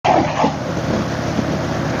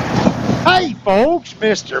Hey folks,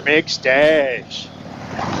 Mr. McStache,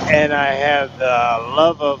 and I have the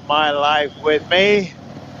love of my life with me,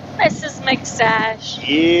 Mrs. McStache.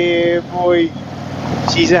 Yeah, boy,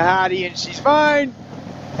 she's a hottie and she's fine,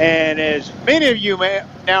 and as many of you may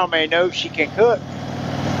know, she can cook.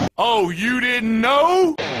 Oh, you didn't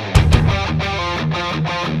know?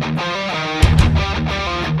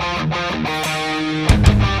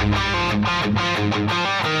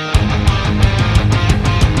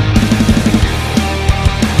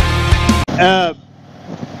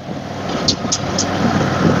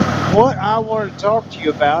 What I want to talk to you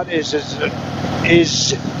about is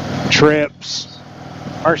trips.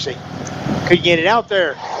 Mercy, couldn't get it out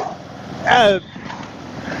there.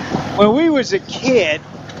 When we was a kid,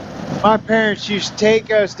 my parents used to take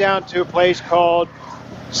us down to a place called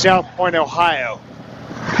South Point, Ohio.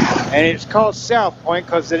 And it's called South Point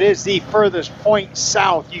because it is the furthest point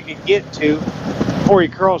south you can get to before you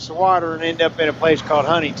cross the water and end up in a place called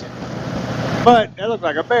Huntington. But that looked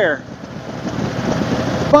like a bear.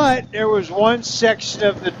 But there was one section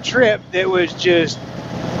of the trip that was just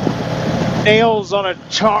nails on a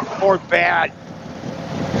chalkboard bad.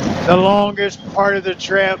 The longest part of the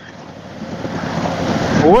trip.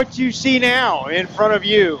 What you see now in front of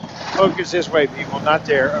you, focus this way, people, not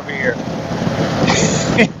there, over here,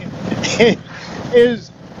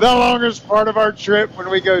 is the longest part of our trip. When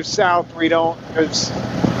we go south, we don't, because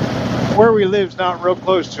where we live is not real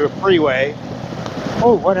close to a freeway.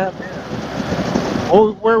 Oh, what happened here?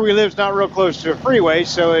 Well, where we live is not real close to a freeway,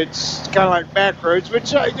 so it's kind of like back roads,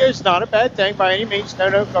 which is not a bad thing by any means. No,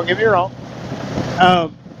 don't get me wrong.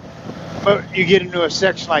 But you get into a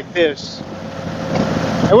section like this.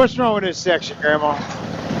 Hey, what's wrong with this section, Grandma?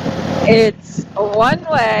 It's one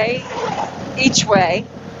way, each way,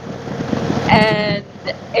 and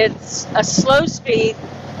it's a slow speed,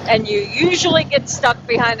 and you usually get stuck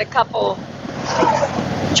behind a couple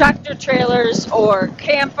tractor trailers or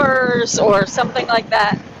campers or something like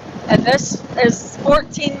that. And this is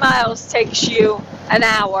 14 miles, takes you an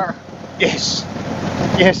hour. Yes.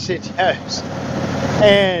 Yes, it does.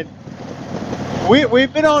 And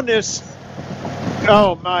we've been on this,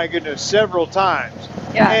 oh my goodness, several times.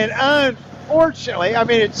 Yeah. And unfortunately, I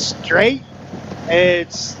mean, it's straight.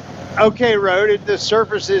 It's okay road. The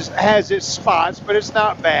surface has its spots, but it's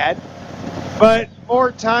not bad. But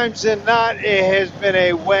more times than not, it has been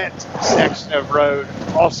a wet section of road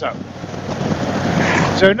also.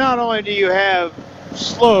 So not only do you have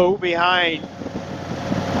slow behind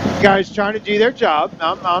guys trying to do their job,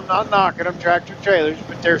 I'm not knocking them, tractor trailers,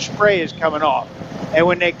 but their spray is coming off. And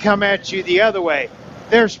when they come at you the other way,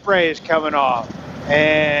 their spray is coming off.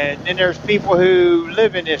 And then there's people who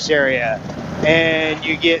live in this area, and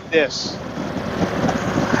you get this.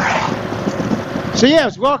 So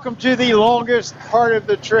yes, welcome to the longest part of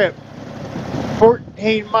the trip.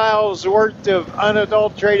 14 miles worth of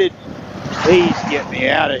unadulterated. Please get me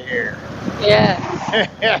out of here. Yeah.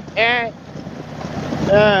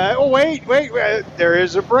 Oh, wait. There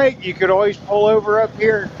is a break. You could always pull over up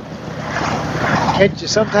here and catch you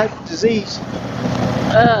some type of disease.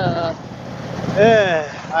 I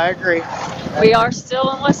agree. We are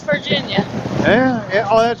still in West Virginia. Yeah.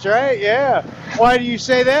 Oh, that's right. Yeah. Why do you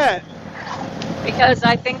say that? Because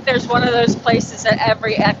I think there's one of those places at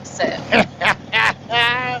every exit.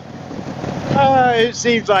 It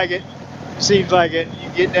seems like it. You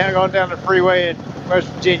get going down the freeway in West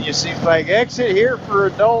Virginia, seems like exit here for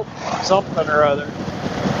adult something or other.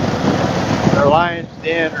 Or Lion's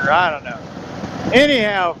Den, or I don't know.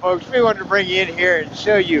 Anyhow, folks, we wanted to bring you in here and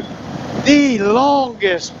show you the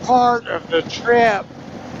longest part of the trip.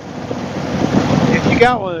 If you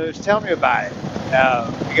got one of those, tell me about it.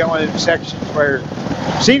 You got one of those sections where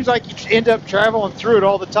it seems like you end up traveling through it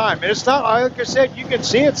all the time. And it's not, like I said, you can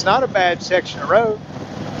see it's not a bad section of road.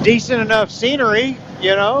 Decent enough scenery,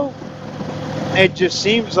 you know. It just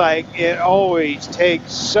seems like it always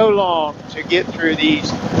takes so long to get through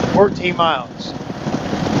these 14 miles.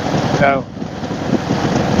 So,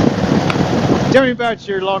 tell me about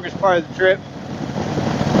your longest part of the trip.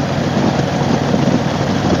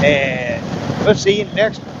 And we'll see you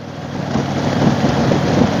next one.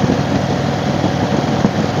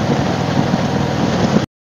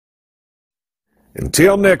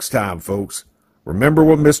 Until next time, folks, remember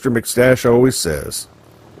what Mr. McStache always says.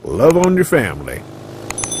 Love on your family.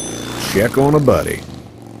 Check on a buddy.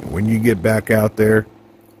 And when you get back out there,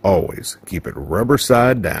 always keep it rubber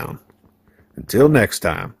side down. Until next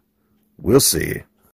time, we'll see you.